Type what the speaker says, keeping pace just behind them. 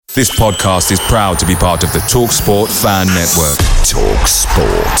This podcast is proud to be part of the TalkSport Fan Network.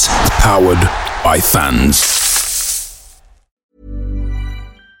 TalkSport. Powered by fans.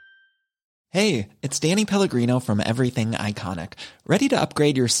 Hey, it's Danny Pellegrino from Everything Iconic. Ready to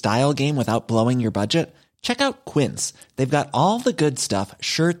upgrade your style game without blowing your budget? Check out Quince. They've got all the good stuff,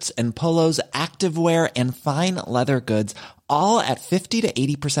 shirts and polos, activewear, and fine leather goods, all at 50 to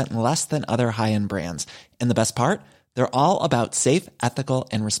 80% less than other high-end brands. And the best part? They're all about safe, ethical,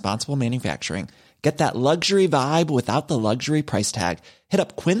 and responsible manufacturing. Get that luxury vibe without the luxury price tag. Hit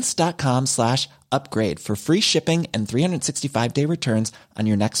up quince.com/upgrade for free shipping and 365-day returns on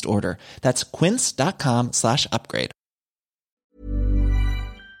your next order. That's quince.com/upgrade.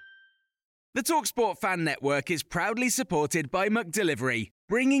 The TalkSport Fan Network is proudly supported by McDelivery,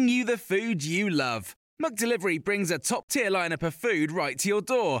 bringing you the food you love. McDelivery brings a top-tier lineup of food right to your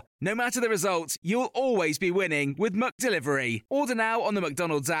door. No matter the result, you'll always be winning with McDelivery. Order now on the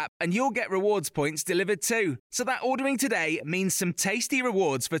McDonald's app and you'll get rewards points delivered too. So that ordering today means some tasty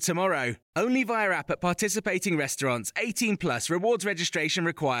rewards for tomorrow. Only via app at participating restaurants. 18 plus. Rewards registration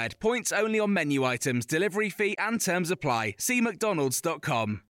required. Points only on menu items. Delivery fee and terms apply. See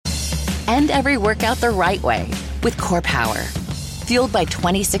mcdonalds.com. End every workout the right way with Core Power. Fueled by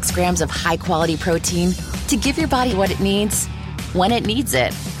 26 grams of high-quality protein to give your body what it needs, when it needs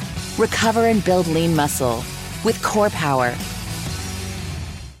it. Recover and build lean muscle with Core Power.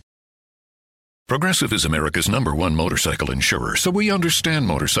 Progressive is America's #1 motorcycle insurer, so we understand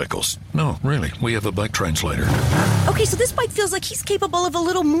motorcycles. No, really, we have a bike translator. Okay, so this bike feels like he's capable of a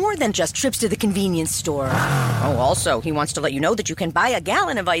little more than just trips to the convenience store. Oh, also, he wants to let you know that you can buy a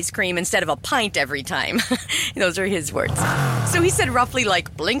gallon of ice cream instead of a pint every time. Those are his words. So he said roughly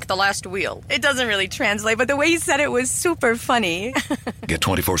like, blink the last wheel. It doesn't really translate, but the way he said it was super funny. Get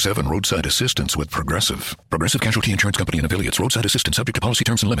 24/7 roadside assistance with Progressive. Progressive Casualty Insurance Company and affiliates. Roadside assistance subject to policy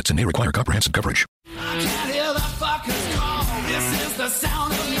terms and limits and may require comprehensive coverage. I can't hear the fuckers call. This is the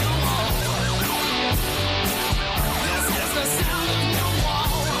sound of your wall. This is the sound of your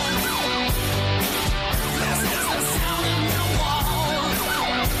wall. This is the sound of your wall.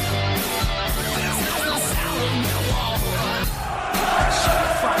 This is the sound of your wall. Shut the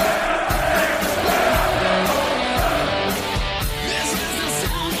fuck up. This is the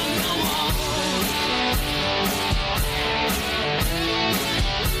sound of your wall.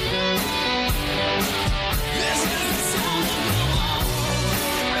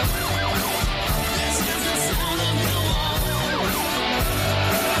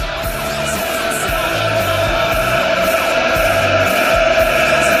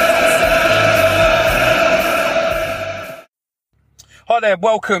 Hi there,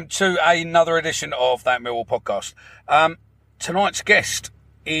 welcome to another edition of That Millwall podcast. Tonight's guest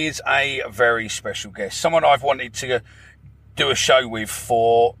is a very special guest, someone I've wanted to do a show with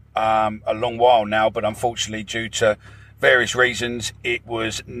for a long while now, but unfortunately due to various reasons it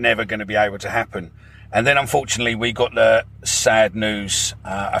was never going to be able to happen. And then unfortunately we got the sad news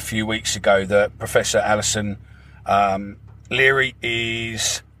a few weeks ago that Professor Alison Leary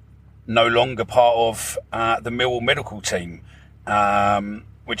is no longer part of the Millwall medical team.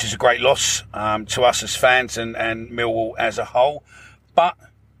 Which is a great loss to us as fans and Millwall as a whole. But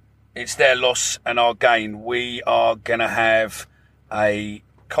it's their loss and our gain. We are going to have a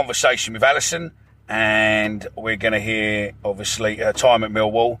conversation with Alison and we're going to hear, obviously, her time at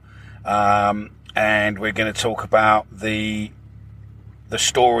Millwall. And we're going to talk about the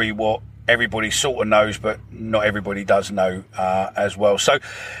story, what everybody sort of knows, but not everybody does know as well. So,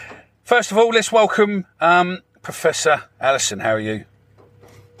 first of all, let's welcome Professor Alison. How are you?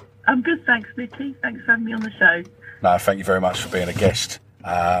 I'm good, thanks, Nicky. Thanks for having me on the show. No, thank you very much for being a guest.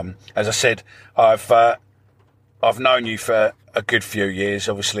 As I said, I've known you for a good few years.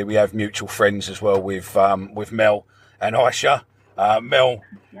 Obviously, we have mutual friends as well with Mel and Aisha. Mel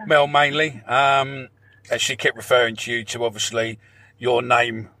mainly, as she kept referring to you to obviously your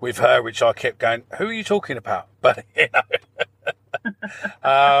name with her, which I kept going, who are you talking about? But you know,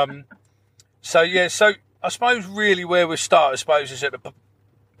 so I suppose really where we start, I suppose, is at the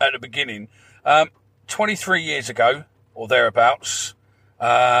beginning. 23 years ago or thereabouts.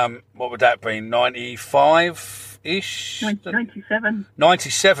 What would that be? 95-ish? 97.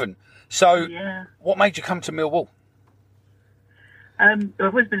 97. So, yeah. What made you come to Millwall? I've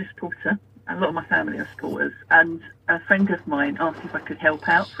always been a supporter. A lot of my family are supporters. And a friend of mine asked if I could help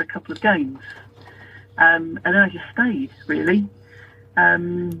out for a couple of games. And then I just stayed, really.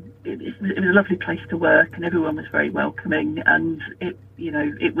 It was a lovely place to work, and everyone was very welcoming. And it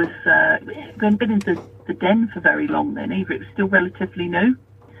was we hadn't been into the Den for very long then either. It was still relatively new.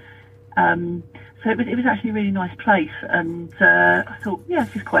 So it was actually a really nice place, and I thought, yeah,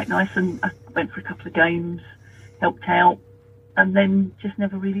 this is quite nice. And I went for a couple of games, helped out, and then just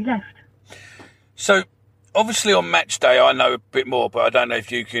never really left. So, obviously on match day, I know a bit more, but I don't know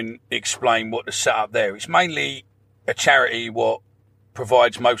if you can explain what the setup there. It's mainly a charity what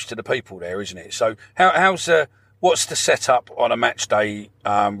provides most of the people there, isn't it? So, what's the setup on a match day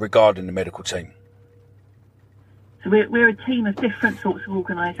regarding the medical team? So we're a team of different sorts of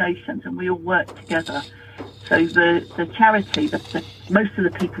organisations, and we all work together. So the charity, most of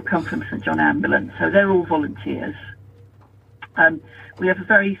the people come from St John Ambulance, so they're all volunteers. We have a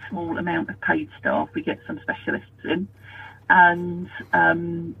very small amount of paid staff. We get some specialists in,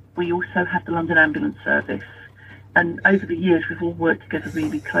 and we also have the London Ambulance Service. And over the years, we've all worked together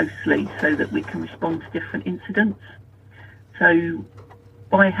really closely so that we can respond to different incidents. So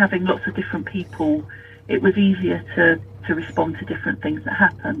by having lots of different people, it was easier to respond to different things that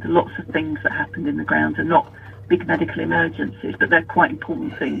happened. Lots of things that happened in the ground are not big medical emergencies, but they're quite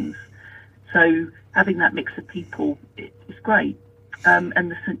important things. So having that mix of people is great. And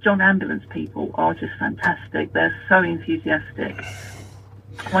the St John Ambulance people are just fantastic. They're so enthusiastic.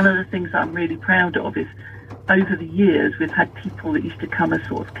 One of the things I'm really proud of is over the years we've had people that used to come as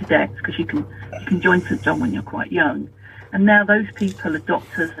sort of cadets, because you can join St John when you're quite young. And now those people are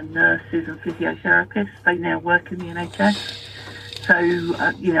doctors and nurses and physiotherapists. They now work in the NHS. So,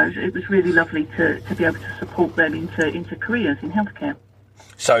 it was really lovely to be able to support them into careers in healthcare.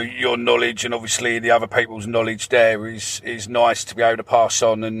 So your knowledge and obviously the other people's knowledge there is nice to be able to pass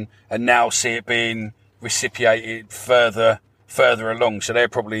on and now see it being reciprocated further along. So they're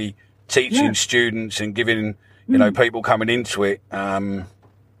probably teaching students and giving, people coming into it.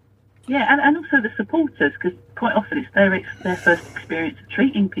 Yeah, and also the supporters, because quite often it's their first experience of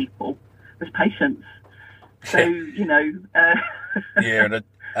treating people as patients. So, yeah, and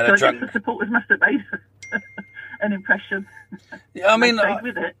so I guess the supporters must have made an impression. Yeah,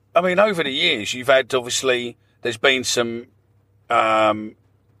 with it. I mean, over the years, you've had, obviously, there's been some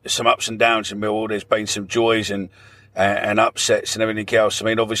ups and downs in Millwall. There's been some joys and upsets and everything else. I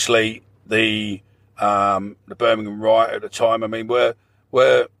mean, obviously, the Birmingham riot at the time, I mean, were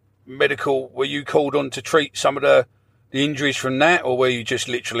you called on to treat some of the injuries from that, or were you just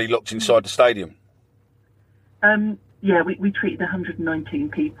literally locked inside the stadium? Yeah, we treated 119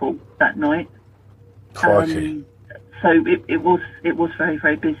 people that night. Crikey. So it was very,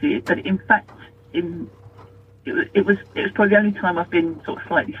 very busy. But in fact, it was probably the only time I've been sort of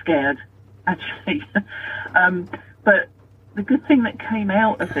slightly scared, actually. But the good thing that came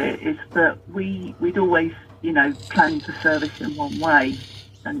out of it is that we'd always, planned the service in one way.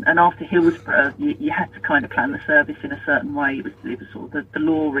 And after Hillsborough, you had to kind of plan the service in a certain way. It was sort of the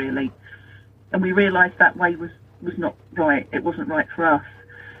law, really. And we realised that way was not right. It wasn't right for us.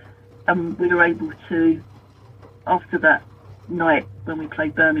 And we were able to, after that night when we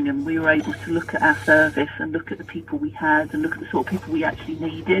played Birmingham, we were able to look at our service and look at the people we had and look at the sort of people we actually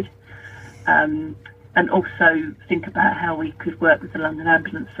needed. And also think about how we could work with the London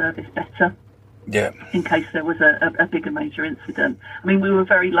Ambulance Service better. Yeah. In case there was a bigger major incident. I mean, we were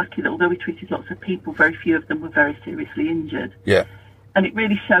very lucky that although we treated lots of people, very few of them were very seriously injured. Yeah. And it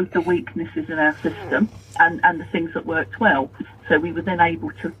really showed the weaknesses in our system and the things that worked well. So we were then able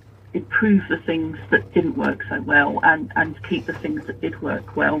to improve the things that didn't work so well and keep the things that did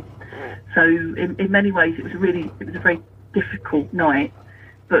work well. So in many ways, it was a very difficult night,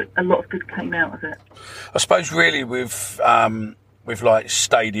 but a lot of good came out of it. I suppose really with like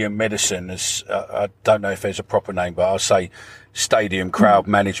stadium medicine, as I don't know if there's a proper name, but I'll say stadium crowd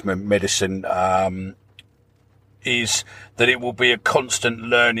management medicine, is that it will be a constant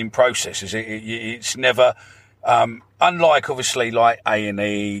learning process. It's never, unlike obviously like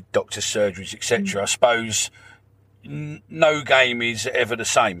A&E, doctor surgeries, etc. I suppose no game is ever the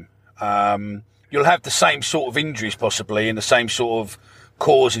same. You'll have the same sort of injuries possibly and the same sort of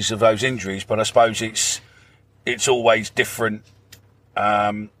causes of those injuries, but I suppose it's always different.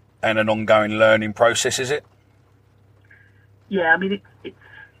 And an ongoing learning process, is it? Yeah, I mean, it's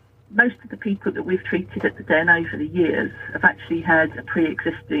most of the people that we've treated at the Den over the years have actually had a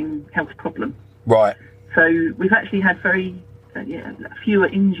pre-existing health problem. Right. So we've actually had very fewer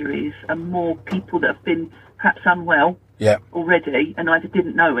injuries and more people that have been perhaps unwell already and either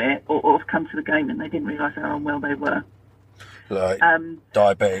didn't know it or have come to the game and they didn't realise how unwell they were. Like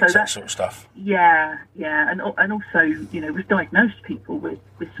diabetics, so that sort of stuff. Yeah, and also, we've diagnosed people with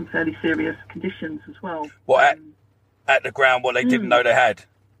some fairly serious conditions as well. What, at the ground, what they didn't know they had?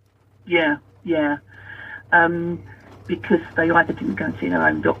 Yeah. Because they either didn't go and see their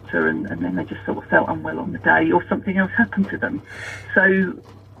own doctor and then they just sort of felt unwell on the day or something else happened to them. So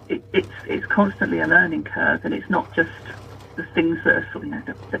it's constantly a learning curve, and it's not just the things that are sort of,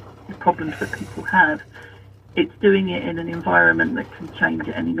 the problems that people have. It's doing it in an environment that can change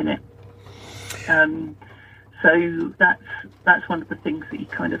at any minute. So that's one of the things that you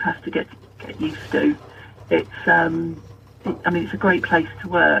kind of have to get used to. It's it's a great place to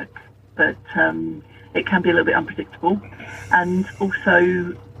work, but it can be a little bit unpredictable, and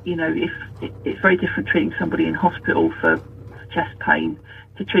also, if it's very different treating somebody in hospital for chest pain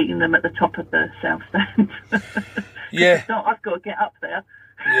to treating them at the top of the south stand. Yeah, I've got to get up there.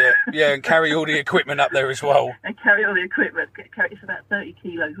 Yeah, and carry all the equipment up there as well. And carry all the equipment. It's about 30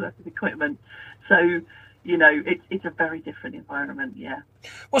 kilos worth of equipment. So, it's a very different environment, yeah.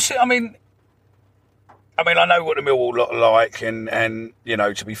 Well, see, I mean, I know what the Millwall lot are like, and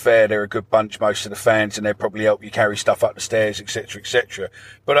to be fair, they're a good bunch, most of the fans, and they'll probably help you carry stuff up the stairs, etc., etc.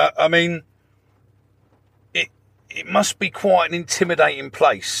 But, it must be quite an intimidating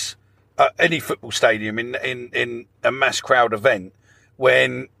place, any football stadium, in a mass crowd event,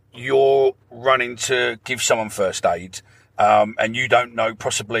 when you're running to give someone first aid, and you don't know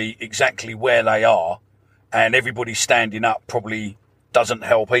possibly exactly where they are, and everybody standing up probably doesn't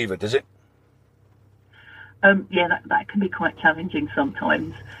help either, does it? That can be quite challenging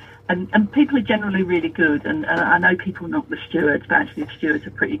sometimes. And people are generally really good, and I know people knock the stewards, but actually the stewards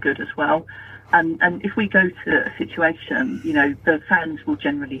are pretty good as well. And if we go to a situation, the fans will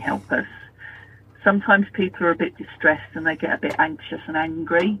generally help us. Sometimes people are a bit distressed and they get a bit anxious and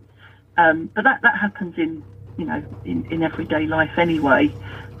angry, but that happens in everyday life anyway.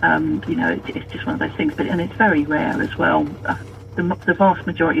 It's just one of those things, and it's very rare as well. The vast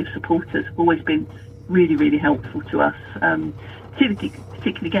majority of supporters have always been really, really helpful to us,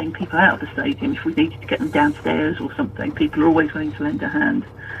 particularly getting people out of the stadium. If we needed to get them downstairs or something, people are always willing to lend a hand.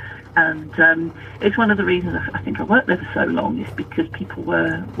 And it's one of the reasons I think I worked there for so long, is because people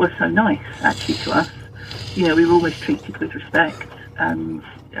were so nice actually to us. We were always treated with respect, and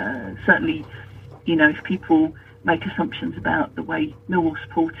certainly, if people make assumptions about the way Millwall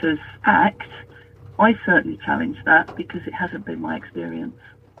supporters act, I certainly challenge that, because it hasn't been my experience.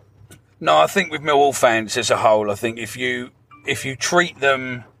 No, I think with Millwall fans as a whole, I think if you treat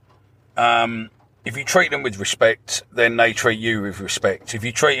them with respect, then they treat you with respect. If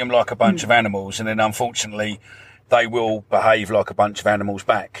you treat them like a bunch of animals, and then unfortunately they will behave like a bunch of animals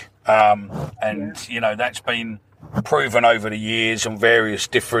back. That's been proven over the years on various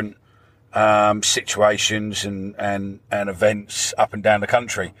different situations and events up and down the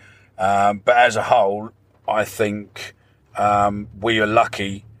country. But as a whole, I think we are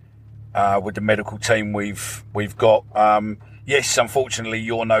lucky with the medical team we've got. Yes, unfortunately,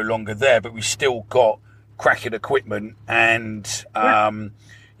 you're no longer there, but we've still got cracking equipment and,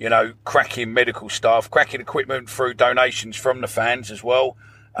 cracking medical staff, cracking equipment through donations from the fans as well.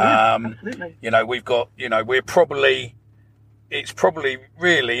 Absolutely. We've got, it's probably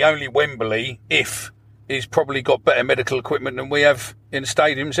really only Wembley, is probably got better medical equipment than we have in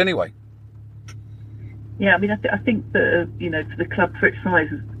stadiums anyway. Yeah, I think that, for the club, for its size,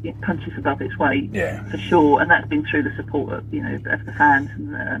 it punches above its weight, for sure. And that's been through the support of the fans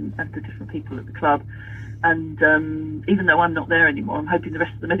and the different people at the club. And even though I'm not there anymore, I'm hoping the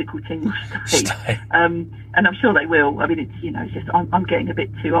rest of the medical team will stay. And I'm sure they will. It's just I'm getting a bit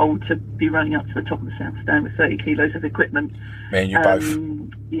too old to be running up to the top of the south stand with 30 kilos of equipment. Me and you both.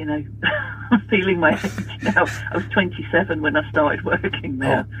 I'm feeling my age now. I was 27 when I started working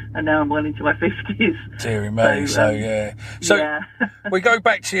there, and now I'm well into my 50s. Dear me. So we go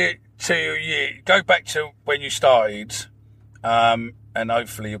back to when you started, and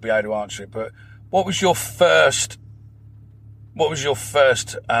hopefully you'll be able to answer it. But what was your first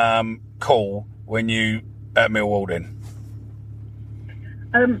call when you at Millwall then?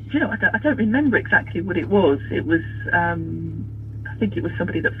 I don't remember exactly what it was. It was, I think it was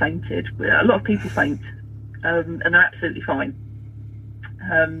somebody that fainted. A lot of people faint, and they're absolutely fine.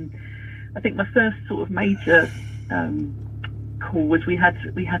 I think my first sort of major call was we had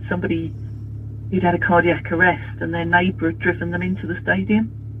somebody who'd had a cardiac arrest, and their neighbour had driven them into the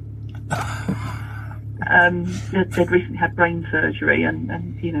stadium. They'd recently had brain surgery, and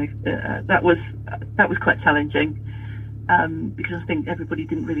that was quite challenging, because I think everybody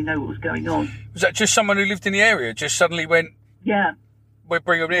didn't really know what was going on. Was that just someone who lived in the area just suddenly went, yeah, we'll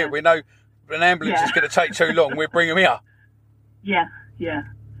bring them here, we know an ambulance is going to take too long, we'll bring them here? Yeah.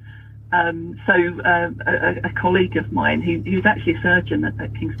 A colleague of mine who was actually a surgeon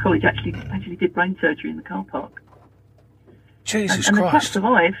at King's College actually did brain surgery in the car park. Jesus and Christ.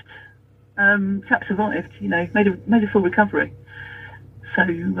 The chap survived, made a full recovery. So,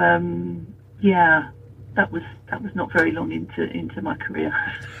 that was not very long into my career.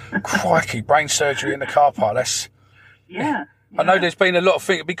 Crikey, brain surgery in the car park. That's yeah. I know there's been a lot of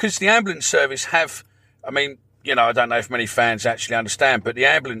things because the ambulance service have. I mean, you know, I don't know if many fans actually understand, but the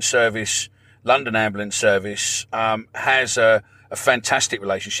ambulance service, London Ambulance Service, has a fantastic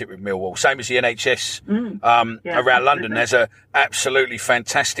relationship with Millwall. Same as the NHS around London. There's a absolutely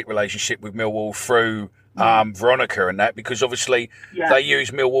fantastic relationship with Millwall through Veronica and that, because obviously they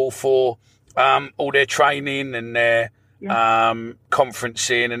use Millwall for all their training and their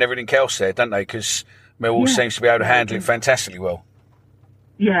conferencing and everything else there, don't they? Because Millwall seems to be able to handle it fantastically well.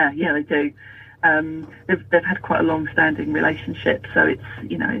 Yeah, they do. They've had quite a long-standing relationship, so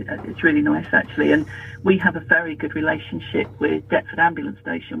it's really nice actually. And we have a very good relationship with Deptford Ambulance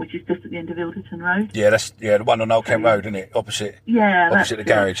Station, which is just at the end of Ilderton Road. Yeah, that's the one on Old Kent Road, isn't it? Opposite the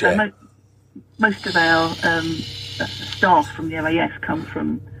garage. Yeah. Most of our staff from the OAS come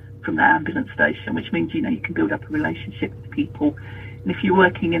from that ambulance station, which means you can build up a relationship with people. And if you're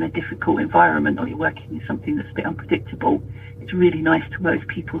working in a difficult environment or you're working in something that's a bit unpredictable, it's really nice to work with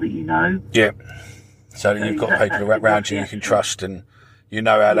people that you know. Yeah. So you've got people around you can trust, and you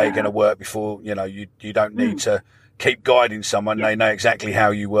know how they're going to work before, you don't need to keep guiding someone. They know exactly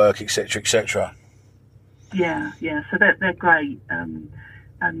how you work, etc., etc. Yeah. So they're great. And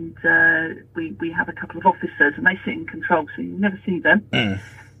we have a couple of officers, and they sit in control, so you never see them.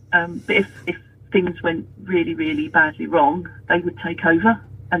 But if things went really, really badly wrong, they would take over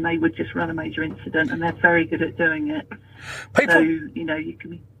and they would just run a major incident, and they're very good at doing it. So, you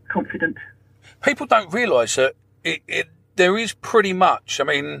can be confident. People don't realise that there is pretty much, I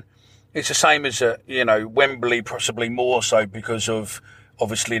mean, it's the same as, Wembley, possibly more so because of,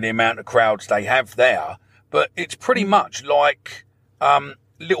 obviously, the amount of crowds they have there. But it's pretty much like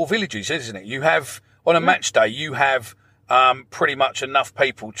little villages, isn't it? You have, on a match day, you have pretty much enough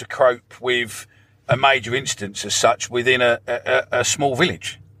people to cope with a major instance as such within a small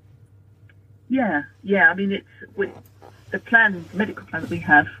village. Yeah. I mean, it's with the medical plan that we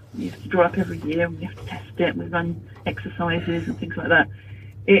have to draw up every year, and we have to test it, and we run exercises and things like that.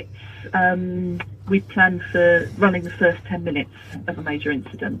 It's we plan for running the first 10 minutes of a major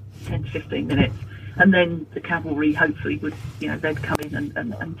incident, 10 to 15 minutes, and then the cavalry hopefully would, they'd come in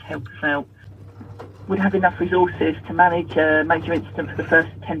and help us out. Would have enough resources to manage a major incident for the first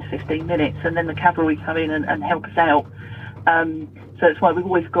 10 to 15 minutes, and then the cavalry come in and help us out. So that's why we've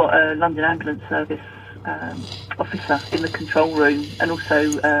always got a London Ambulance Service officer in the control room, and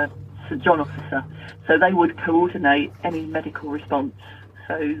also St John officer. So they would coordinate any medical response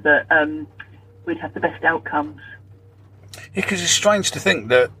so that we'd have the best outcomes. Yeah, because it's strange to think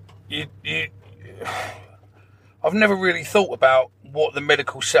that I've never really thought about what the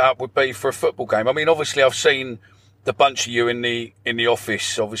medical setup would be for a football game. I mean, obviously, I've seen the bunch of you in the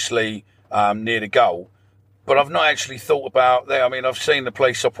office, obviously near the goal, but I've not actually thought about that. I mean, I've seen the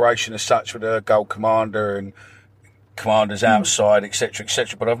police operation as such with a goal commander and commanders outside, etc.,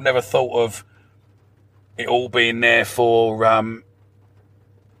 etc. But I've never thought of it all being there for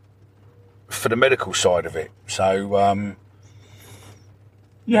the medical side of it. So.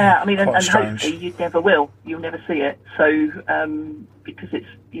 Yeah, I mean, and hopefully you never will. You'll never see it. So, because it's,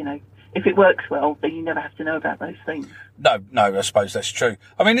 if it works well, then you never have to know about those things. No, I suppose that's true.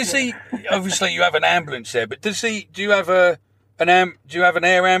 I mean, obviously you have an ambulance there, but do you have an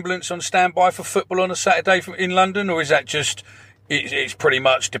air ambulance on standby for football on a Saturday in London, or is that just, it's pretty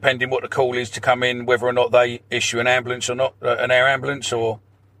much depending what the call is to come in, whether or not they issue an ambulance or not, an air ambulance, or?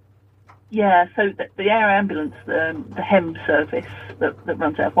 Yeah, so the air ambulance, the HEM service that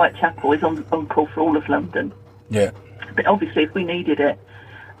runs out of Whitechapel is on call for all of London. Yeah. But obviously, if we needed it,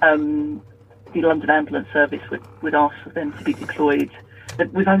 the London Ambulance Service would ask for them to be deployed.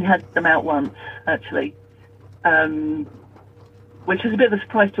 We've only had them out once, actually, which was a bit of a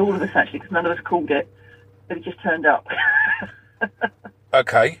surprise to all of us, actually, because none of us called it. But it just turned up.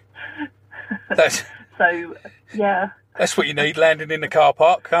 Okay. So, yeah. That's what you need, landing in the car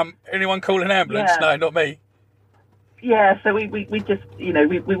park. Anyone call an ambulance? Yeah. No, not me. Yeah, so we just,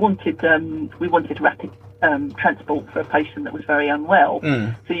 we wanted rapid transport for a patient that was very unwell.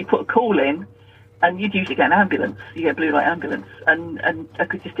 So you put a call in, and you'd usually get an ambulance. You get a blue light ambulance, and I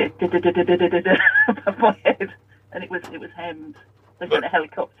could just get above my head, and it was hemmed. They sent a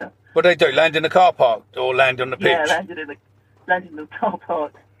helicopter. What did they do? Land in the car park or land on the pitch? Yeah, landed in the car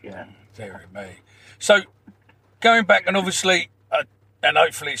park. Yeah. Very me. So. Going back, and obviously, and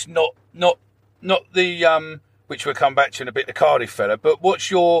hopefully it's not the which we'll come back to in a bit, the Cardiff fella. But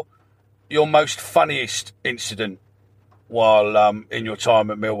what's your most funniest incident while in your time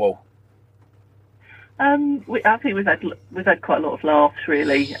at Millwall? I think we've had quite a lot of laughs,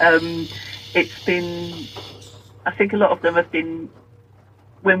 really. it's been, I think a lot of them have been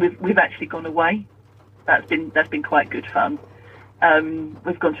when we've actually gone away. That's been quite good fun.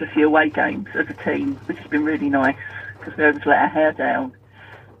 We've gone to a few away games as a team, which has been really nice because we're able to let our hair down.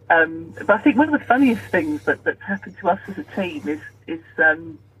 But I think one of the funniest things that's happened to us as a team is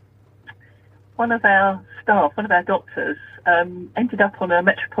one of our staff, one of our doctors, ended up on a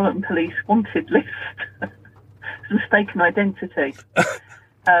Metropolitan Police wanted list. It's a mistaken identity.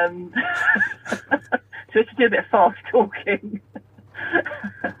 So we had to do a bit of fast talking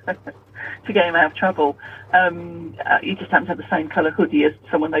to get him out of trouble. He just happened to have the same colour hoodie as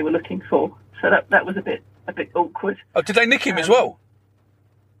someone they were looking for, so that was a bit awkward. Oh, did they nick him as well?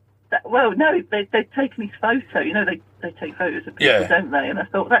 Well, no, they'd taken his photo. You know, they take photos of people, don't they? And I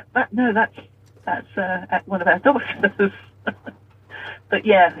thought that's one of our doctors. But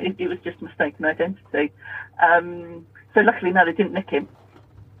yeah, it was just mistaken identity. So luckily, no, they didn't nick him,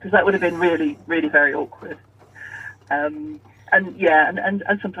 because that would have been really, really very awkward. And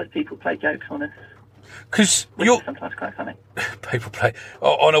sometimes people play jokes on us. Because you're sometimes quite funny. People play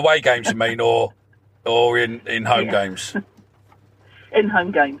on away games, you mean, or in home games? In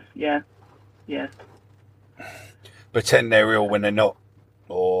home games, yeah. Pretend they're real when they're not,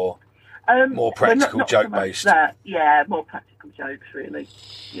 or more practical not joke so much based. That. Yeah, more practical jokes, really.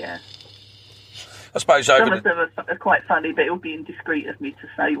 Yeah. I suppose some of them are quite funny, but it would be indiscreet of me to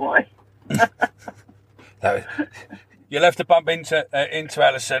say why. No, you'll have to bump into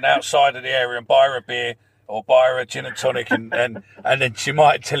Alison outside of the area and buy her a beer or buy her a gin and tonic, and then she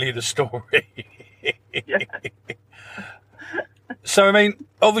might tell you the story. Yeah. So, I mean,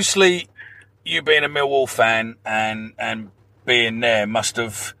 obviously, you being a Millwall fan and being there must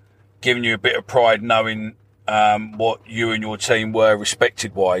have given you a bit of pride knowing what you and your team were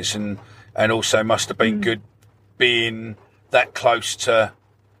respected-wise, and also must have been good being that close to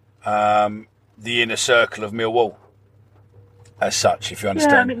the inner circle of Millwall, as such, if you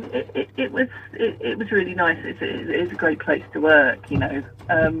understand. Yeah, I mean, it was really nice. It's a great place to work, you know.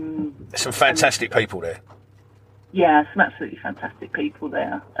 There's some fantastic people there. Yeah, some absolutely fantastic people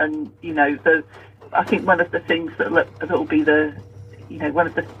there, and you know, I think one of the things that will be one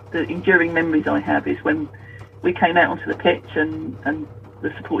of the enduring memories I have is when we came out onto the pitch and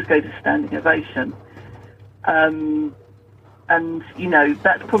the supporters gave us a standing ovation, and you know,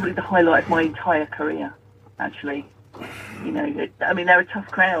 that's probably the highlight of my entire career, actually. You know, they're a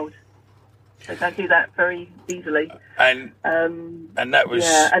tough crowd. They don't do that very easily, and that was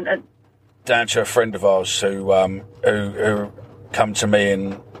and down to a friend of ours who come to me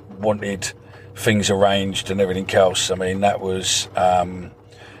and wanted things arranged and everything else. I mean, that was down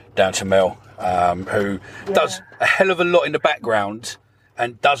to Mel, who does a hell of a lot in the background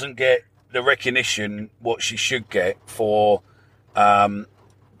and doesn't get the recognition what she should get for the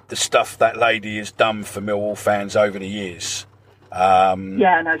stuff that lady has done for Millwall fans over the years.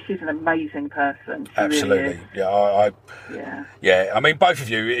 She's an amazing person. She absolutely, really is. Yeah. I mean, both of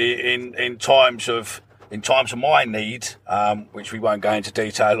you in times of my need, which we won't go into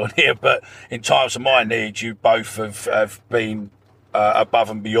detail on here, but in times of my need, you both have been above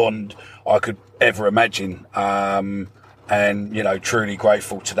and beyond I could ever imagine, and you know, truly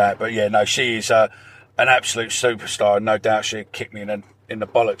grateful to that. But yeah, no, she is an absolute superstar, and no doubt she'll kick me in the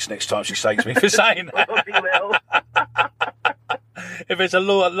bollocks next time she saves me for saying that. Probably will. If there's a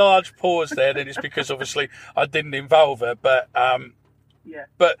large pause there, then it's because obviously I didn't involve her. But but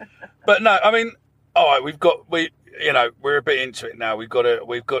no, I mean, all right, we're a bit into it now. We've got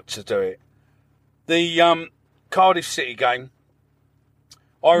to do it. The Cardiff City game,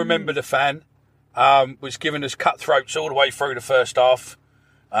 I remember the fan was giving us cutthroats all the way through the first half,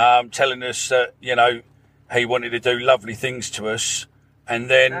 telling us that, you know, he wanted to do lovely things to us, and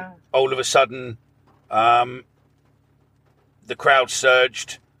then all of a sudden, the crowd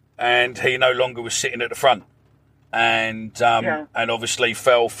surged, and he no longer was sitting at the front, and obviously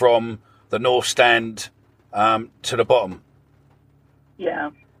fell from the north stand to the bottom.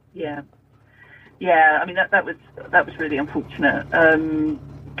 Yeah. I mean, that was really unfortunate, and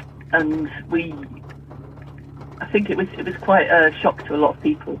I think it was quite a shock to a lot of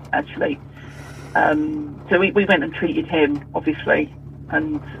people, actually. So we went and treated him, obviously,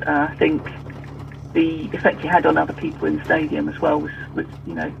 and I think the effect it had on other people in the stadium as well was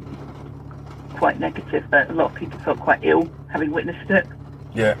you know, quite negative. That a lot of people felt quite ill having witnessed it.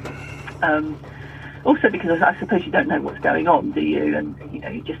 Yeah. Also because I suppose you don't know what's going on, do you? And you know,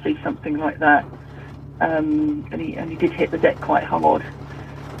 you just see something like that. And he did hit the deck quite hard.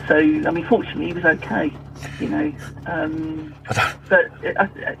 So I mean, fortunately, he was okay. You know. But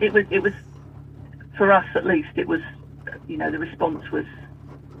it was for us, at least. It was, you know, the response was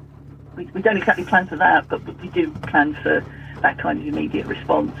we don't exactly plan for that, but we do plan for that kind of immediate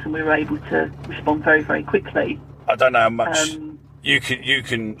response, and we were able to respond very, very quickly. I don't know how much you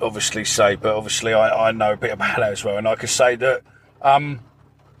can obviously say, but obviously I know a bit about that as well, and I could say that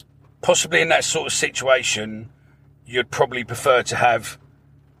possibly in that sort of situation, you'd probably prefer to have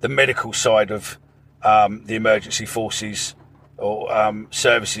the medical side of the emergency forces or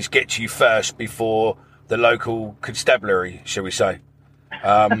services get to you first before the local constabulary, shall we say?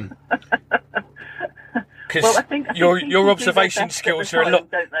 Because I think your observation skills are a lot.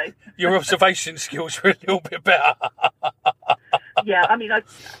 Don't they? Your observation skills are a little bit better. Yeah, I mean,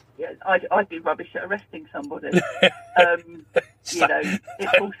 I'd be rubbish at arresting somebody. You know,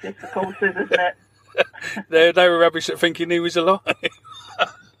 it's horses, isn't it? They were rubbish at thinking he was alive.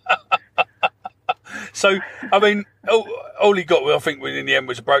 So, I mean, all he got, I think, in the end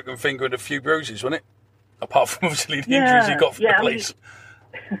was a broken finger and a few bruises, wasn't it? Apart from obviously the injuries he got from the police.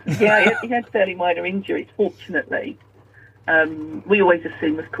 Yeah, he had fairly minor injuries, fortunately. We always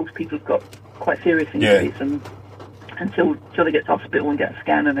assume, of course, people have got quite serious injuries and until they get to hospital and get a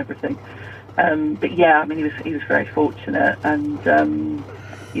scan and everything. But yeah, I mean, he was very fortunate, and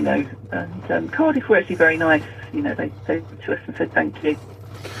you know, and Cardiff were actually very nice. You know, they to us and said thank you,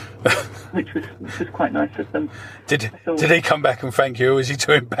 which was quite nice of them. Did he come back and thank you, or was he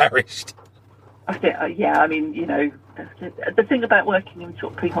too embarrassed? I think, yeah, I mean, you know, the thing about working in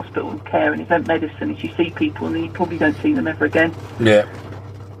sort of pre-hospital care and event medicine is you see people and then you probably don't see them ever again. Yeah.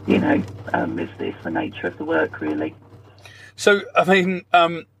 You know, it's the nature of the work, really. So, I mean, I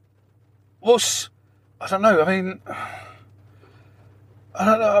don't know.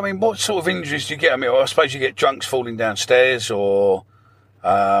 I mean, what sort of injuries do you get? I mean, I suppose you get drunks falling downstairs, or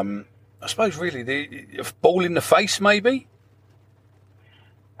I suppose really the ball in the face, maybe.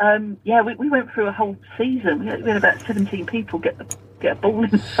 Yeah, we went through a whole season. We had about 17 people get a ball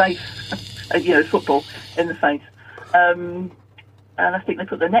in the face, you know, football in the face. And I think they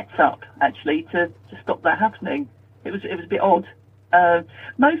put the nets up, actually, to stop that happening. It was a bit odd.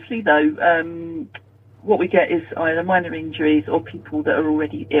 Mostly, though, what we get is either minor injuries or people that are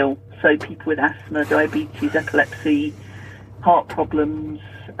already ill. So people with asthma, diabetes, epilepsy, heart problems,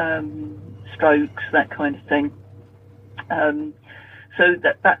 strokes, that kind of thing. So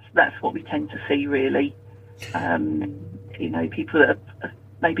that's what we tend to see, really. You know, people that have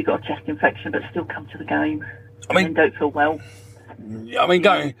maybe got a chest infection but still come to the game and don't feel well. I mean,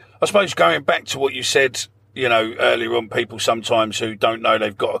 going back to what you said, you know, earlier on, people sometimes who don't know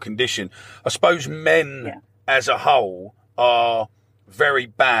they've got a condition. I suppose men as a whole are very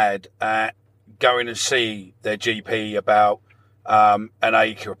bad at going and see their GP about an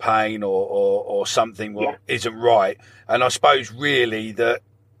ache or pain or something isn't right. And I suppose really that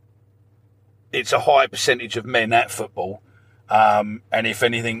it's a high percentage of men at football. And if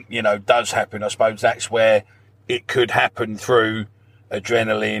anything, you know, does happen, I suppose that's where it could happen through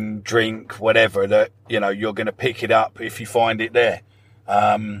adrenaline, drink, whatever, that, you know, you're going to pick it up if you find it there.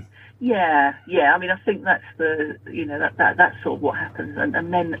 Yeah. I mean, I think that's that's sort of what happens.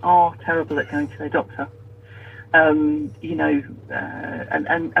 And men are terrible at going to their doctor. You know,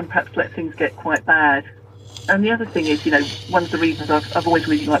 and perhaps let things get quite bad. And the other thing is, you know, one of the reasons I've always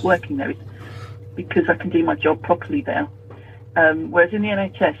really liked working there is because I can do my job properly there. Whereas in the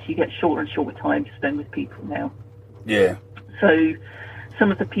NHS, you get shorter and shorter time to spend with people now. Yeah. So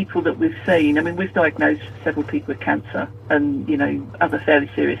some of the people that we've seen, I mean, we've diagnosed several people with cancer and, you know, other fairly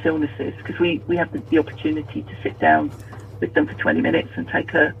serious illnesses, because we have the opportunity to sit down with them for 20 minutes and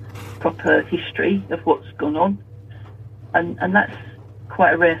take a proper history of what's gone on. And that's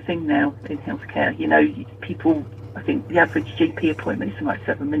quite a rare thing now in healthcare. You know, people, I think the average GP appointment is like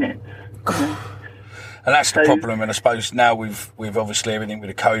 7 minutes. You know? And that's the problem. And I suppose now we've obviously everything with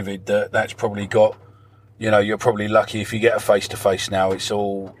the COVID, that's probably got, you know, you're probably lucky if you get a face-to-face now. It's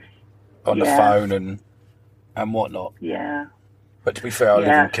all on the phone and whatnot. Yeah. But to be fair, I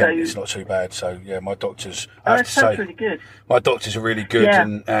live in Kent. It's not too bad. So yeah, my doctors. I have to say, really good. My doctors are really good,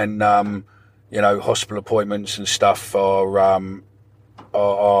 and you know, hospital appointments and stuff are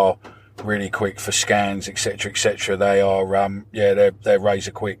really quick for scans, etc., etc. They are they're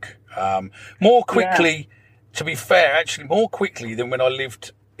razor quick. More quickly, to be fair, actually more quickly than when I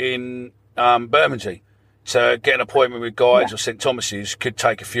lived in Bermondsey. To get an appointment with Guy's or St Thomas's could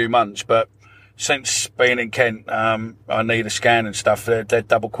take a few months, but since being in Kent, I need a scan and stuff. They're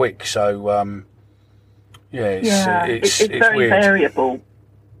double quick, so it's very weird. Variable,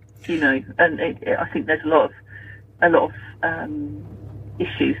 you know. And I think there's a lot of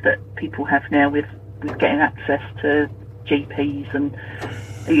issues that people have now with getting access to GPs and,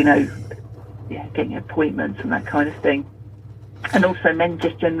 you know, getting appointments and that kind of thing. And also, men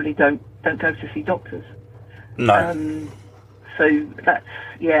just generally don't go to see doctors. No. So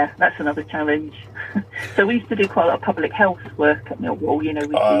that's another challenge. So we used to do quite a lot of public health work at Millwall. You know, we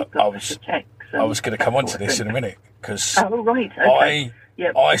do blood pressure checks. I was going to come on to this in a minute because okay.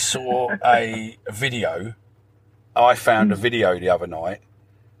 I saw a video. I found a video the other night,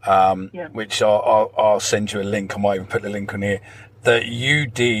 which I'll send you a link. I might even put the link on here. That you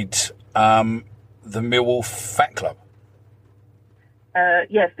did the Millwall Fat Club.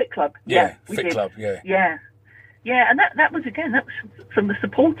 Fit Club. Yeah, we Fit did. Club. Yeah. Yeah, and that was from the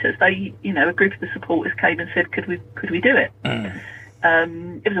supporters. They, a group of the supporters came and said, "Could we do it?"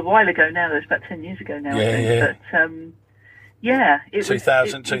 It was a while ago now. It was about 10 years ago now. I think. But it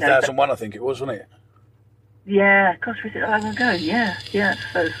 2001, I think it was, wasn't it? Yeah, gosh, was it that long ago? Yeah.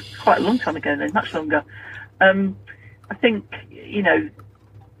 So it's quite a long time ago then, much longer. I think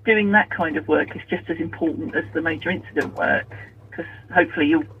doing that kind of work is just as important as the major incident work, because hopefully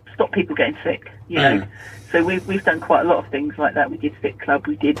you'll stop people getting sick. So we've done quite a lot of things like that. We did Fit Club,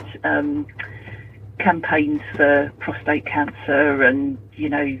 we did campaigns for prostate cancer, and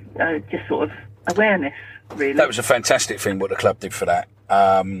just sort of awareness. Really, that was a fantastic thing what the club did for that.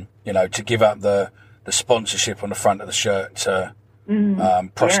 To give up the sponsorship on the front of the shirt to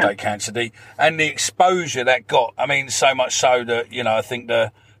prostate cancer, and the exposure that got. I mean, so much so that I think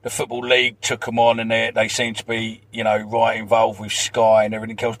the Football League took them on, and they seem to be right involved with Sky and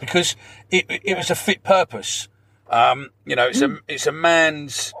everything else, because it was a fit purpose. It's a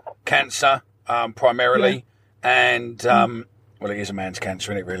man's cancer primarily, and well, it is a man's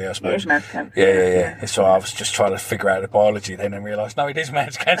cancer, isn't it? Really, I suppose. It is man's cancer. Yeah. So I was just trying to figure out the biology then, and realised no, it is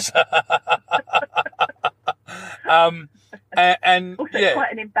man's cancer. And also, it's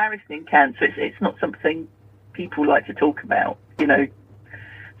quite an embarrassing cancer. It's not something people like to talk about,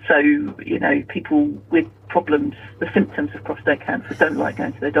 So, people with problems, the symptoms of prostate cancer, don't like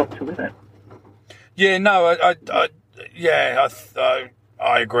going to their doctor with it. Yeah, no,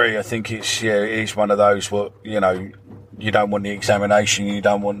 I agree. I think it is one of those what you don't want the examination, you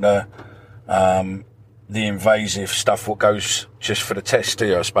don't want the invasive stuff what goes just for the test, do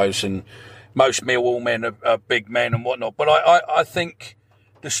you, I suppose? And most Millwall men are big men and whatnot. But I think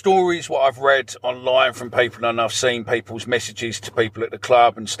the stories what I've read online from people, and I've seen people's messages to people at the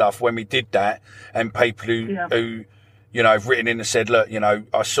club and stuff when we did that, and people who have written in and said, look,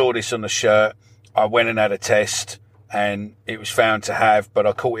 I saw this on the shirt, I went and had a test, and it was found to have, but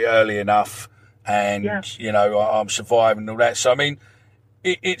I caught it early enough, and I'm surviving and all that. So I mean,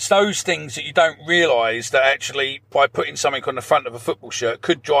 it's those things that you don't realise that actually by putting something on the front of a football shirt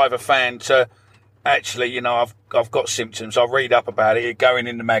could drive a fan to actually, I've got symptoms, I'll read up about it going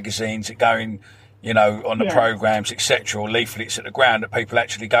in the magazines, it going, on the programmes, etc., or leaflets at the ground, that people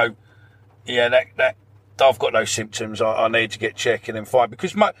actually go, that I've got those symptoms, I need to get checked and then fight.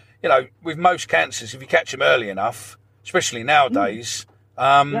 Because, with most cancers, if you catch them early enough, especially nowadays, they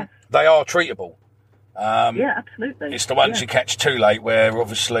are treatable. Absolutely. It's the ones you catch too late where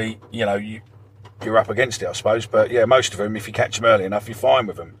obviously, you're up against it, I suppose. But, most of them, if you catch them early enough, you're fine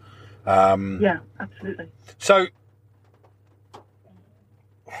with them. Absolutely. So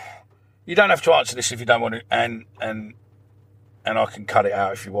you don't have to answer this if you don't want to, and I can cut it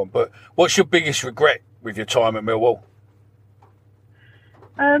out if you want. But what's your biggest regret with your time at Millwall?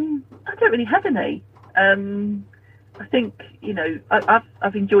 I don't really have any. I think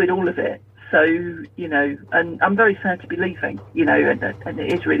I've enjoyed all of it. So and I'm very sad to be leaving. And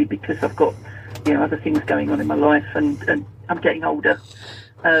it is really because I've got other things going on in my life, and I'm getting older.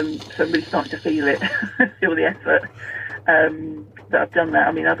 So I'm really starting to feel it, feel the effort that I've done that.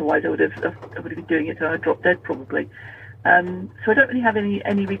 I mean, otherwise I would have been doing it till I dropped dead probably. So I don't really have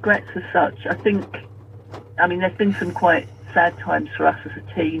any regrets as such. I think, there's been some quite sad times for us as a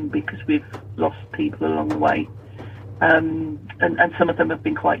team because we've lost people along the way, and some of them have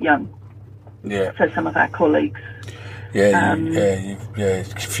been quite young. Yeah. So some of our colleagues. A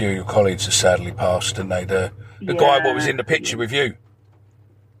few of your colleagues have sadly passed, and they the guy what was in the picture with you.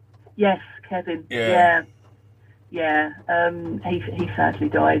 Yes, Kevin. Yeah. He sadly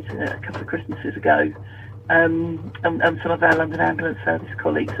died a couple of Christmases ago. And some of our London Ambulance Service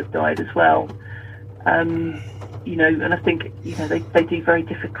colleagues have died as well. And I think, they do very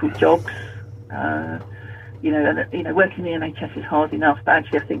difficult jobs. Working in the NHS is hard enough, but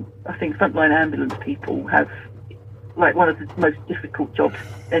actually I think frontline ambulance people have like one of the most difficult jobs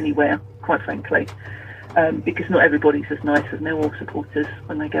anywhere, quite frankly. Because not everybody's as nice as Millwall supporters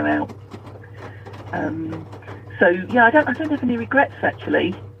when they go out. I don't have any regrets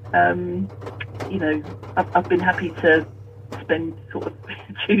actually. I've been happy to spend sort of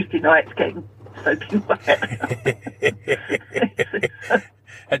Tuesday nights getting soaking wet.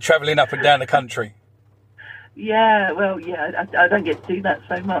 And travelling up and down the country. Yeah, well, yeah, I don't get to do that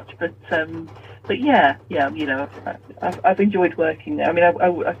so much, but yeah, you know, I've enjoyed working there. I mean,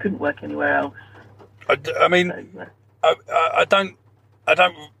 I couldn't work anywhere else. I mean, so,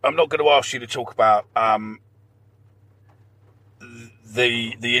 I'm not going to ask you to talk about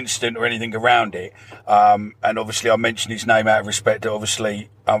the incident or anything around it. And obviously, I mentioned his name out of respect. Obviously,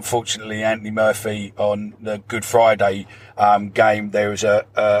 unfortunately, Anthony Murphy on the Good Friday game, there was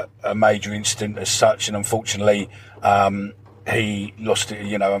a major incident as such, and unfortunately, he lost it.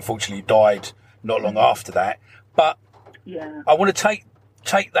 You know, unfortunately, died not long after that. But yeah, I want to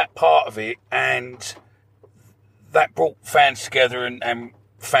take that part of it, and that brought fans together, and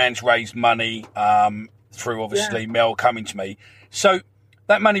fans raised money through obviously Mel coming to me. So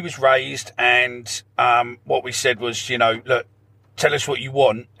that money was raised, and what we said was, you know, look, tell us what you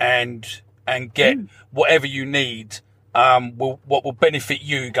want, and get whatever you need. What will benefit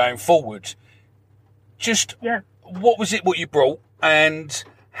you going forward. Just what was it what you brought, and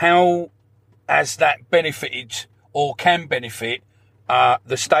how has that benefited or can benefit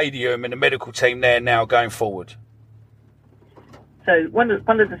the stadium and the medical team there now going forward? So one of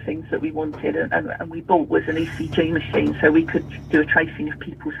the things that we wanted and we bought was an ECG machine, so we could do a tracing of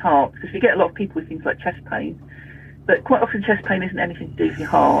people's hearts, because we get a lot of people with things like chest pain, but quite often chest pain isn't anything to do with your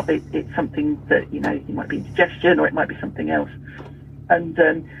heart. It's something that, you know, it might be indigestion or it might be something else, and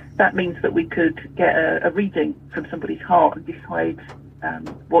that means that we could get a reading from somebody's heart and decide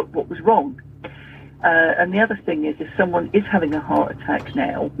what was wrong. And the other thing is, if someone is having a heart attack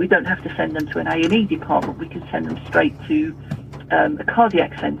now, we don't have to send them to an A&E department. We can send them straight to a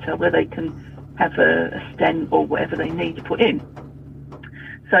cardiac centre where they can have a stent or whatever they need to put in.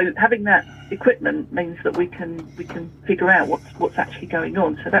 So having that equipment means that we can figure out what's actually going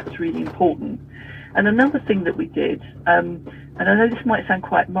on. So that was really important. And another thing that we did, and I know this might sound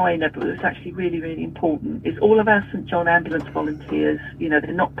quite minor, but it was actually really, really important, is all of our St John ambulance volunteers, you know,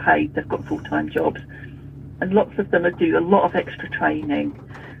 they're not paid, they've got full-time jobs, and lots of them do a lot of extra training.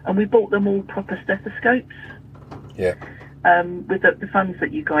 And we bought them all proper stethoscopes. Yeah. With the funds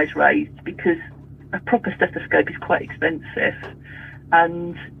that you guys raised, because a proper stethoscope is quite expensive,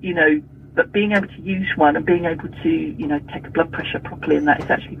 and, you know, but being able to use one and being able to, you know, take the blood pressure properly, and that is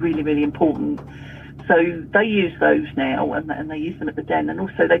actually really, really important. So they use those now, and they use them at the Den, and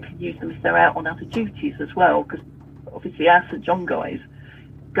also they can use them if they're out on other duties as well, because obviously our St John guys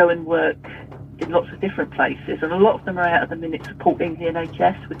go and work in lots of different places, and a lot of them are out at the minute supporting the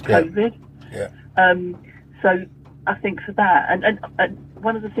NHS with COVID. Yeah. So I think for that, and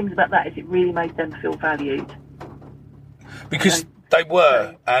one of the things about that is it really made them feel valued. Because they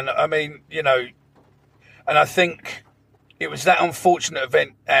were, and I mean, you know, and I think it was that unfortunate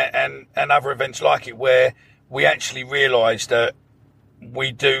event and other events like it where we actually realised that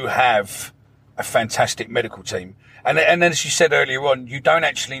we do have a fantastic medical team. And as you said earlier on, you don't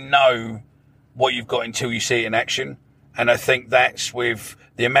actually know what you've got until you see it in action. And I think that's with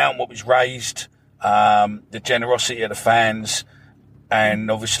the amount what was raised, the generosity of the fans, and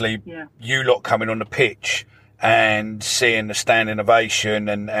obviously you lot coming on the pitch and seeing the standing ovation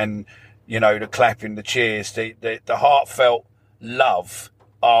and you know, the clapping, the cheers, the heartfelt love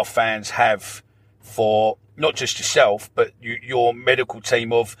our fans have for not just yourself, but your medical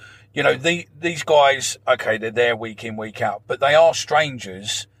team of, you know, these guys, okay, they're there week in, week out, but they are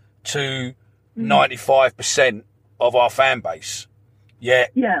strangers to 95% of our fan base. Yeah.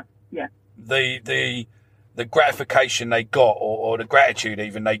 The gratification they got, or the gratitude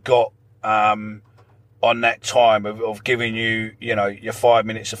even they got, on that time of giving you, you know, your 5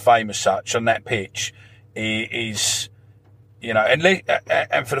 minutes of fame as such on that pitch is, you know, and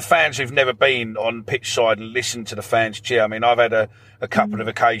for the fans who've never been on pitch side and listened to the fans cheer. I mean, I've had a couple of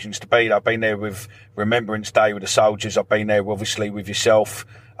occasions to be there. I've been there with Remembrance Day with the soldiers. I've been there obviously with yourself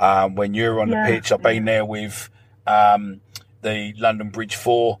when you were on the pitch. I've been there with the London Bridge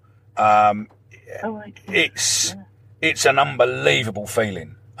 4. It's an unbelievable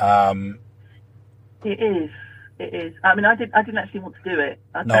feeling. It is. I mean, I didn't actually want to do it.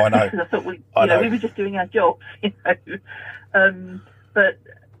 No, I know. Because I thought we were just doing our jobs, you know. But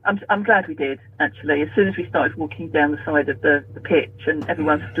I'm glad we did, actually. As soon as we started walking down the side of the pitch and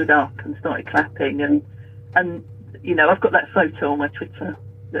everyone stood up and started clapping, and you know, I've got that photo on my Twitter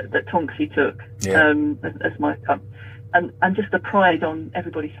that Tonksy took as my and just the pride on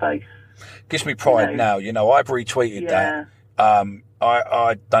everybody's face. Gives me pride, you know. Now. You know, I've retweeted that.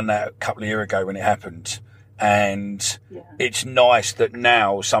 I'd done that a couple of years ago when it happened, and it's nice that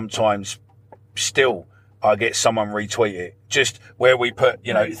now sometimes still I get someone retweet it, just where we put,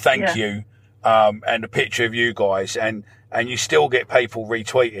 you know, thank you and a picture of you guys, and you still get people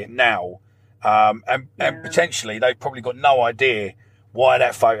retweet it now, and potentially they've probably got no idea why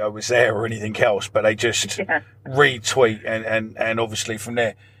that photo was there or anything else, but they just retweet and obviously from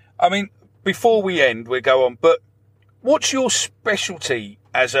there. I mean, before we end, we go on, but what's your specialty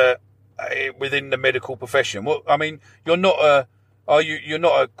as within the medical profession? What, I mean, you're not a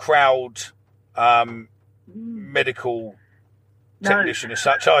crowd medical technician as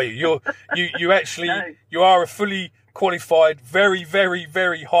such, are you? You actually you are a fully qualified, very, very,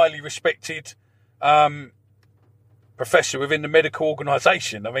 very highly respected professor within the medical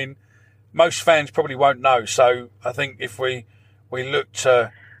organisation. I mean, most fans probably won't know. So I think if we look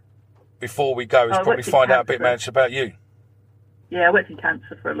to, before we go, is probably find out a bit more about you. Yeah, I worked in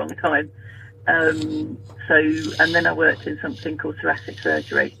cancer for a long time. And then I worked in something called thoracic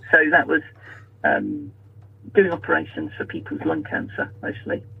surgery. So that was doing operations for people with lung cancer,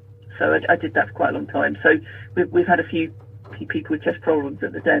 mostly. So I did that for quite a long time. So we've had a few people with chest problems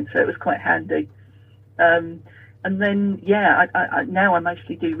at the den, so it was quite handy. And then, I now I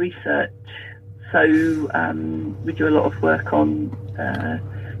mostly do research. So we do a lot of work on,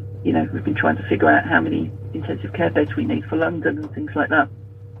 we've been trying to figure out how many intensive care beds we need for London and things like that.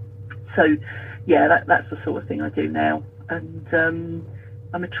 So, that's the sort of thing I do now. And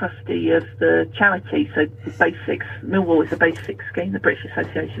I'm a trustee of the charity, so the Basics, Millwall is a basic scheme, the British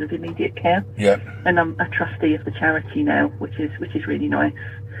Association of Immediate Care. Yeah. And I'm a trustee of the charity now, which is really nice.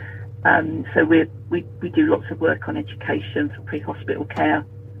 So we do lots of work on education for pre-hospital care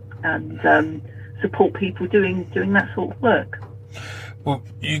and support people doing that sort of work. Well,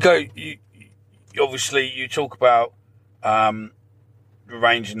 you obviously you talk about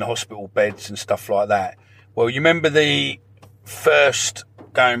arranging the hospital beds and stuff like that. Well, you remember the first,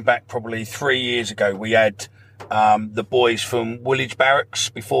 going back probably 3 years ago, we had the boys from Woolwich Barracks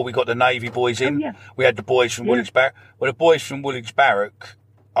before we got the Navy boys in. Oh, yeah. We had the boys from Woolwich Barracks. Well, the boys from Woolwich Barracks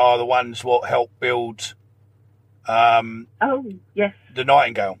are the ones what helped build the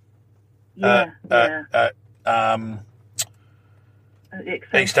Nightingale.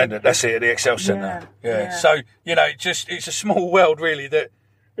 Extended, that's it, the Excel Centre. Yeah. So, it's a small world really that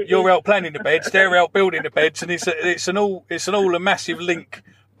you're out planning the beds, they're out building the beds, and it's all a massive link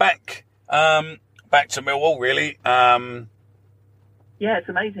back to Millwall really. It's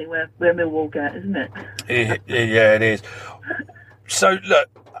amazing where Millwall get, isn't it? Yeah, it is. So look,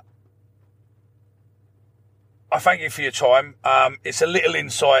 I thank you for your time. It's a little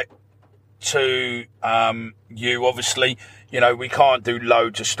insight to you. Obviously, we can't do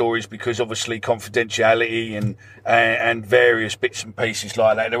loads of stories because obviously confidentiality and various bits and pieces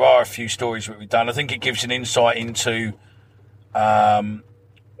like that. There are a few stories that we've done. I think it gives an insight into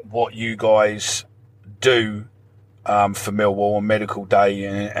what you guys do for Millwall on medical day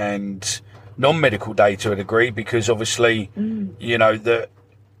and non-medical day to a degree, because obviously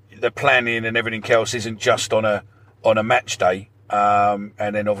the planning and everything else isn't just on a match day, and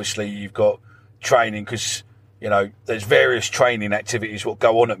then obviously you've got training, because there's various training activities what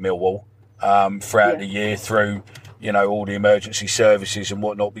go on at Millwall throughout the year through all the emergency services and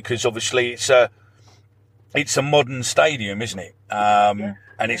whatnot, because obviously it's a modern stadium, isn't it? And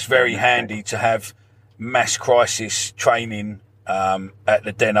it's very handy to have mass crisis training at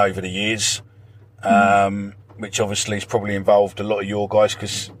the Den over the years, which obviously has probably involved a lot of your guys,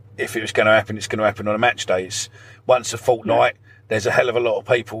 because if it was going to happen, it's going to happen on a match day. It's once a fortnight. There's a hell of a lot of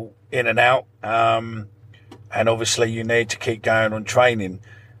people in and out, and obviously you need to keep going on training.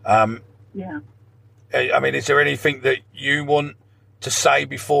 I mean, is there anything that you want to say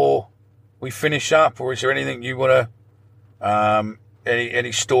before we finish up, or is there anything you want to,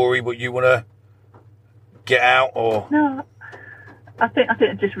 any story what you want to get out? Or no, I think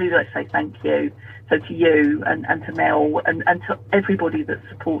I'd just really like to say thank you. So to you and to Mel and to everybody that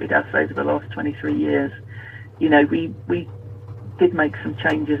supported us over the last 23 years. We did make some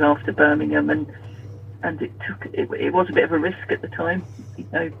changes after Birmingham, and it was a bit of a risk at the time,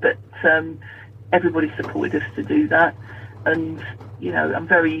 but everybody supported us to do that, and I'm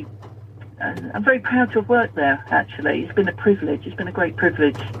very proud to have worked there. Actually, it's been a privilege. It's been a great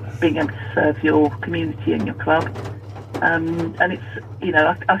privilege being able to serve your community and your club. And it's,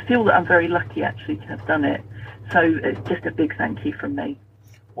 I feel that I'm very lucky actually to have done it. So it's just a big thank you from me.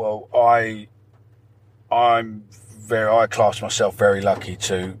 Well, I class myself very lucky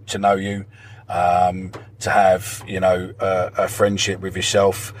to know you, to have, a friendship with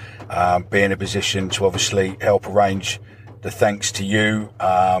yourself, be in a position to obviously help arrange the thanks to you,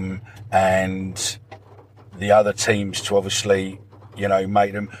 and the other teams to obviously,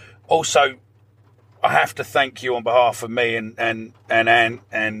 make them. Also, I have to thank you on behalf of me and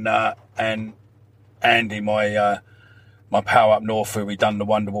Andy, my pal up north, who we done the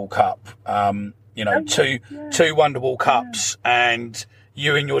Wonderwall Cup. Two Wonderwall Cups, and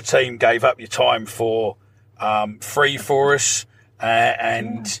you and your team gave up your time for free for us,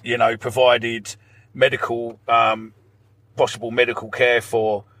 and provided medical possible medical care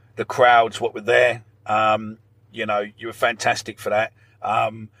for the crowds what were there. You were fantastic for that.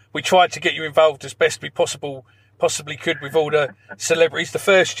 We tried to get you involved as best we possibly could with all the celebrities. The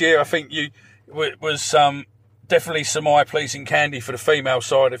first year, I think you was definitely some eye-pleasing candy for the female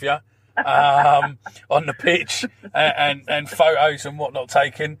side of you on the pitch, and photos and whatnot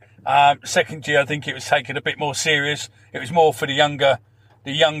taken. Second year, I think it was taken a bit more serious. It was more for the younger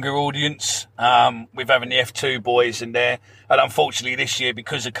audience, with having the F2 boys in there. And unfortunately, this year,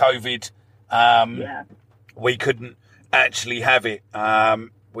 because of COVID, we couldn't actually have it.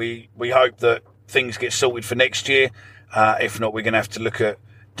 We hope that things get sorted for next year. If not, we're going to have to look at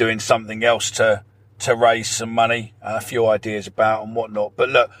doing something else to raise some money. A few ideas about and whatnot. But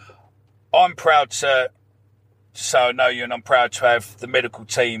look, I'm proud to say I know you, and I'm proud to have the medical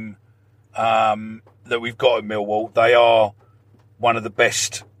team that we've got at Millwall. They are one of the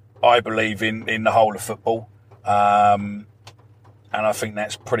best, I believe, in the whole of football. And I think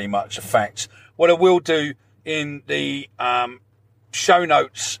that's pretty much a fact. What I will do in the show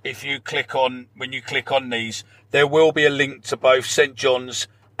notes, when you click on these, there will be a link to both St John's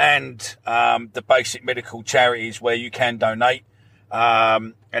and the basic medical charities where you can donate.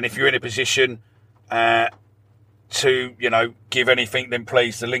 And if you're in a position to give anything, then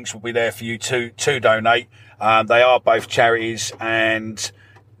please, the links will be there for you to donate. They are both charities, and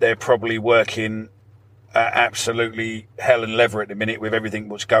they're probably working absolutely hell and leather at the minute with everything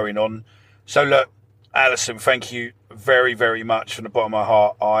what's going on. So look, Alison, thank you very, very much from the bottom of my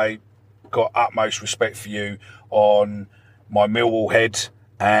heart. I got utmost respect for you on my Millwall head,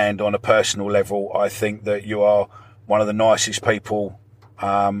 and on a personal level, I think that you are one of the nicest people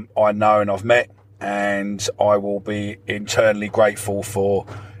I know and I've met, and I will be eternally grateful for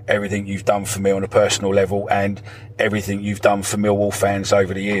everything you've done for me on a personal level and everything you've done for Millwall fans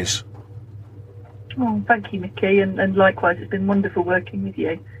over the years. Oh, thank you, Mickey, and likewise, it's been wonderful working with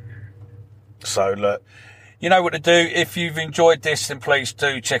you. So look, you know what to do. If you've enjoyed this, then please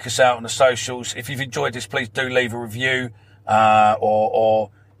do check us out on the socials. If you've enjoyed this, please do leave a review,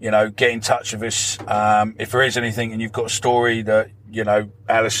 or get in touch with us. If there is anything and you've got a story that,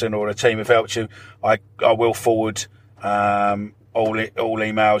 Alison or the team have helped you, I will forward all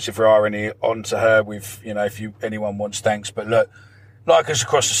emails, if there are any, onto her with, if anyone wants thanks. But look, like us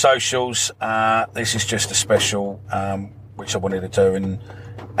across the socials. This is just a special, which I wanted to do,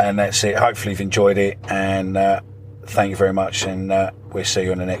 and that's it. Hopefully you've enjoyed it, and thank you very much, and we'll see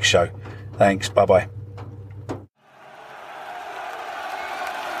you on the next show. Thanks, bye-bye.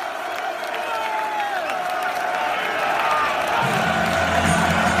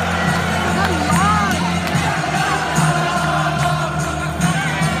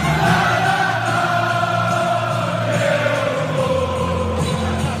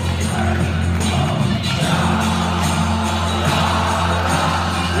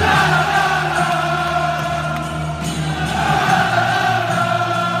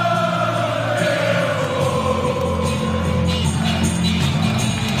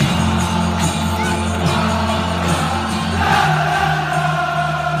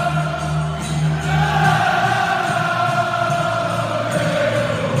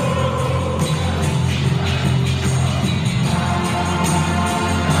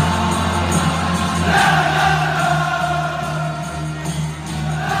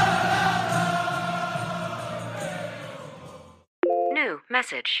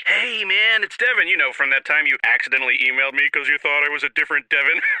 Message. Hey, man, it's Devin. From that time you accidentally emailed me because you thought I was a different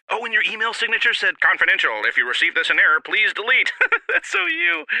Devin. Oh, and your email signature said, confidential. If you receive this in error, please delete. That's so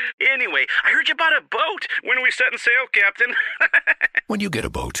you. Anyway, I heard you bought a boat. When are we setting sail, Captain? When you get a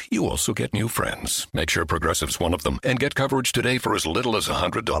boat, you also get new friends. Make sure Progressive's one of them, and get coverage today for as little as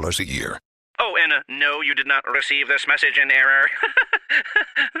 $100 a year. Oh, and no, you did not receive this message in error.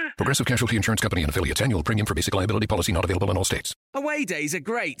 Progressive Casualty Insurance Company and affiliates. Annual premium for basic liability policy not available in all states. Away days are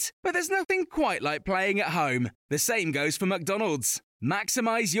great, but there's nothing quite like playing at home. The same goes for McDonald's.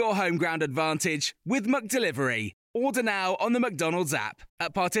 Maximise your home ground advantage with McDelivery. Order now on the McDonald's app.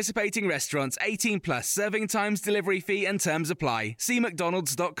 At participating restaurants, 18 plus, serving times, delivery fee and terms apply. See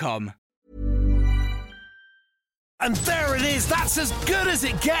mcdonalds.com. And there it is, that's as good as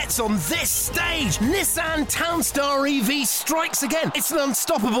it gets on this stage. Nissan Townstar EV strikes again. It's an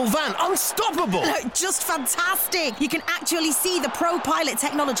unstoppable van, unstoppable. Just fantastic. You can actually see the ProPilot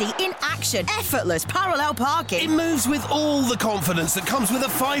technology in action. Effortless parallel parking. It moves with all the confidence that comes with a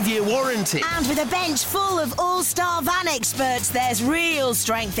 5-year warranty. And with a bench full of all-star van experts, there's real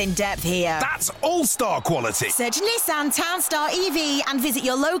strength in depth here. That's all-star quality. Search Nissan Townstar EV and visit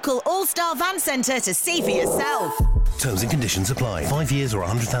your local all-star van centre to see for yourself. Terms and conditions apply. 5 years or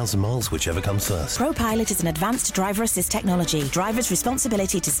 100,000 miles, whichever comes first. ProPilot is an advanced driver assist technology. Driver's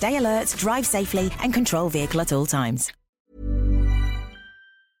responsibility to stay alert, drive safely, and control vehicle at all times.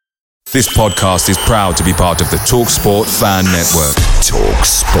 This podcast is proud to be part of the TalkSport Fan Network.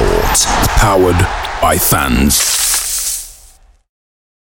 TalkSport. Powered by fans.